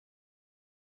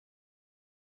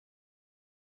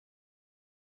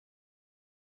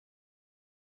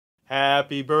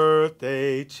Happy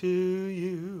birthday to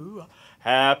you.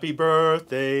 Happy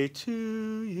birthday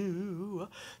to you.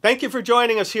 Thank you for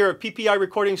joining us here at PPI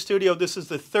Recording Studio. This is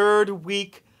the third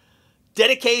week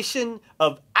dedication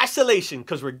of isolation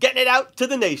because we're getting it out to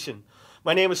the nation.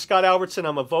 My name is Scot Albertson.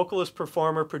 I'm a vocalist,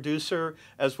 performer, producer,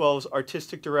 as well as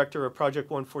artistic director of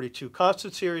Project 142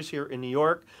 concert series here in New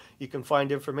York. You can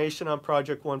find information on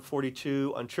Project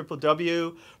 142 on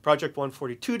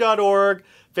www.project142.org.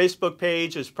 Facebook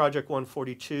page is Project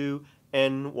 142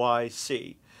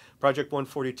 NYC. Project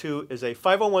 142 is a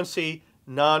 501c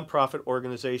nonprofit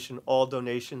organization. All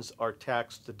donations are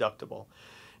tax deductible.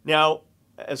 Now,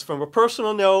 as from a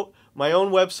personal note, my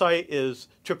own website is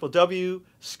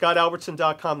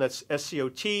www.scotalbertson.com. That's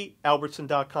S-C-O-T,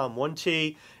 Albertson.com,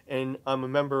 1T, and I'm a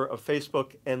member of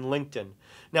Facebook and LinkedIn.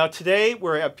 Now today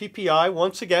we're at PPI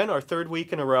once again, our third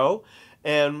week in a row,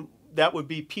 and that would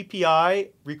be PPI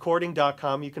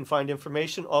RECORDING.com. You can find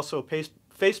information, also a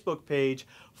Facebook page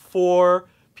for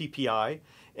PPI.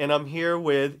 And I'm here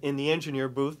with, in the engineer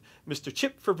booth, Mr.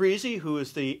 Chip Fabrizi, who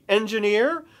is the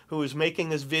engineer who is making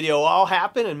this video all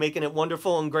happen and making it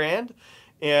wonderful and grand.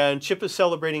 And Chip is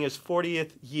celebrating his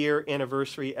 40th year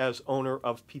anniversary as owner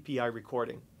of PPI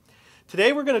Recording.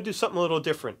 Today we're going to do something a little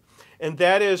different, and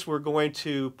that is we're going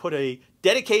to put a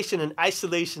dedication and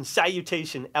isolation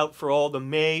salutation out for all the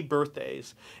May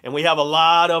birthdays. And we have a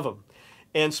lot of them.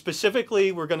 And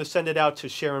specifically, we're going to send it out to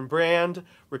Sharon Brand,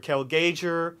 Raquel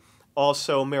Gager,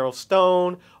 also Meryl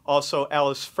Stone, also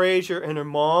Alice Frazier and her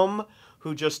mom,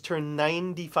 who just turned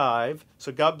 95.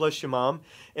 So God bless you, Mom.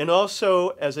 And also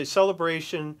as a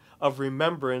celebration of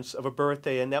remembrance of a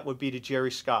birthday, and that would be to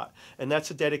Jerry Scott. And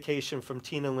that's a dedication from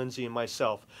Tina, Lindsay, and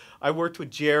myself. I worked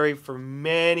with Jerry for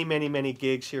many, many, many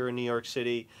gigs here in New York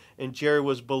City, and Jerry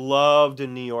was beloved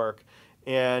in New York.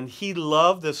 And he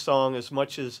loved this song as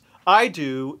much as I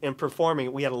do in performing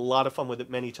it. We had a lot of fun with it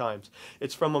many times.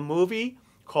 It's from a movie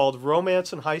called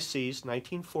Romance in High Seas,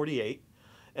 1948,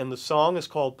 and the song is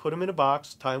called Put 'Em in a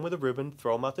Box, Tie 'Em with a Ribbon,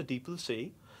 Throw 'Em Out the Deep Blue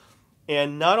Sea.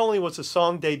 And not only was the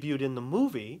song debuted in the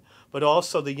movie, but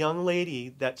also the young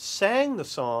lady that sang the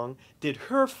song did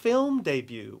her film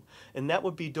debut, and that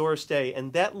would be Doris Day,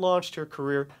 and that launched her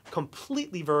career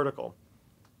completely vertical.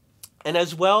 And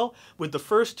as well, with the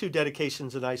first two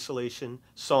dedications in isolation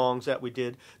songs that we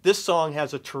did, this song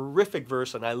has a terrific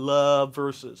verse, and I love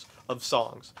verses of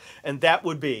songs. And that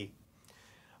would be,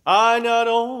 I not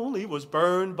only was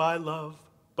burned by love,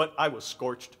 but I was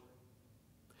scorched.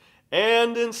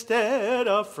 And instead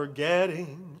of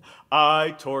forgetting,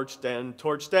 I torched and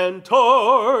torched and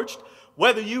torched,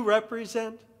 whether you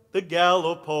represent the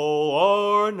gallows pole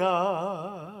or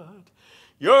not.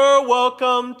 You're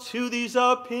welcome to these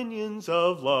opinions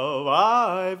of love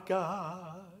I've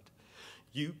got.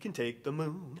 You can take the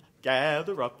moon,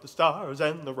 gather up the stars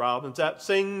and the robins that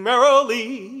sing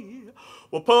merrily.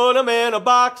 We'll put 'em in a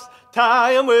box,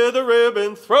 tie 'em with a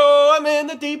ribbon, throw 'em in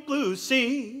the deep blue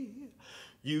sea.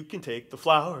 You can take the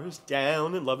flowers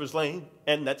down in Lover's Lane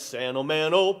and that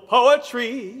sentimental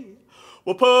poetry.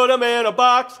 We'll put 'em in a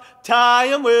box, tie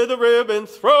 'em with a ribbon,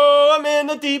 throw 'em in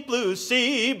the deep blue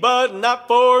sea, but not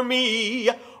for me.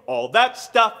 All that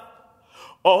stuff,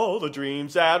 all the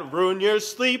dreams that ruin your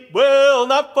sleep, will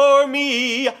not for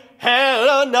me.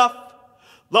 Had enough.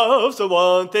 Love's the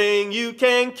one thing you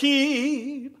can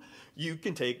keep. You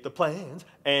can take the plans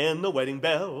and the wedding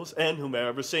bells and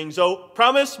whomever sings, oh,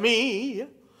 promise me.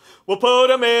 We'll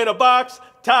put 'em in a box,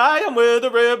 tie 'em with a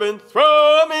ribbon,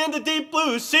 throw 'em in the deep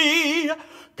blue sea.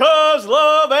 'Cause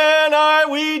love and I,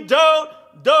 we don't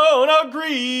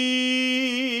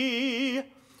agree.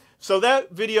 So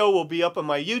that video will be up on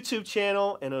my YouTube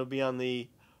channel, and it'll be on the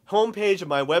homepage of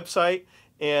my website.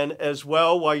 And as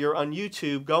well, while you're on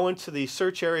YouTube, go into the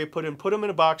search area, put 'em in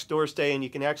a box, Doris Day, and you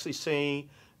can actually see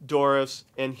Doris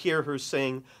and hear her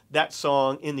sing that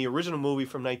song in the original movie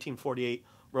from 1948,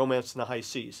 Romance in the High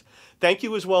Seas. Thank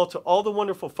you as well to all the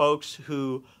wonderful folks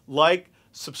who liked,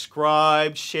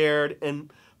 subscribed, shared,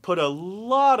 and put a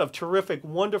lot of terrific,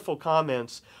 wonderful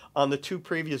comments on the two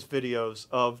previous videos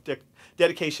of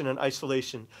dedication and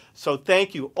isolation. So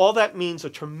thank you. All that means a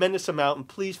tremendous amount, and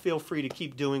please feel free to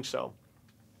keep doing so.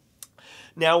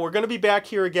 Now, we're going to be back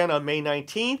here again on May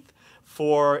 19th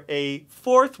for a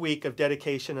fourth week of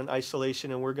dedication and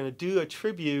isolation, and we're going to do a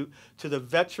tribute to the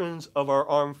veterans of our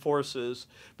armed forces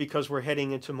because we're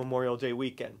heading into Memorial Day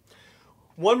weekend.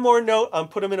 One more note on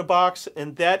Put 'Em in a Box,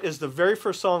 and that is the very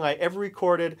first song I ever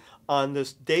recorded on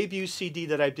this debut CD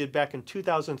that I did back in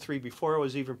 2003 before I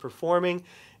was even performing,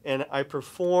 and I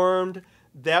performed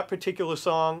that particular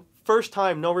song first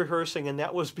time, no rehearsing, and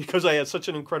that was because I had such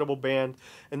an incredible band.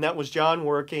 And that was John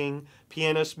Working,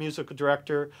 pianist, musical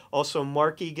director, also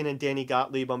Mark Egan and Danny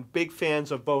Gottlieb. I'm big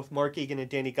fans of both Mark Egan and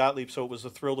Danny Gottlieb, so it was a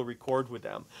thrill to record with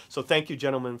them. So thank you,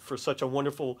 gentlemen, for such a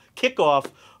wonderful kickoff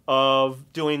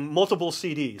of doing multiple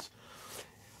CDs.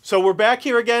 So we're back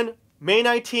here again, May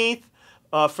 19th.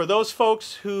 For those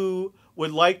folks who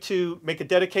would like to make a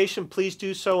dedication, please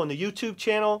do so on the YouTube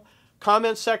channel,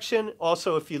 comment section.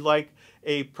 Also, if you'd like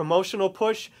a promotional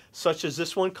push, such as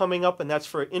this one coming up, and that's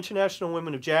for International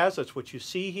Women of Jazz. That's what you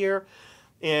see here.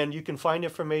 And you can find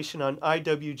information on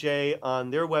IWJ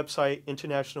on their website,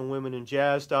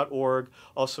 internationalwomeninjazz.org,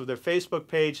 also their Facebook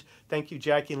page. Thank you,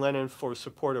 Jackie Lennon, for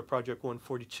support of Project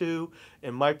 142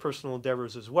 and my personal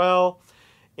endeavors as well.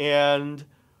 And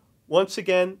once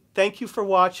again, thank you for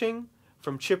watching.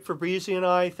 From Chip Fabrizi and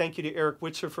I, thank you to Eric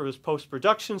Witzer for his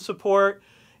post-production support.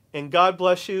 And God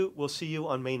bless you. We'll see you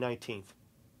on May 19th.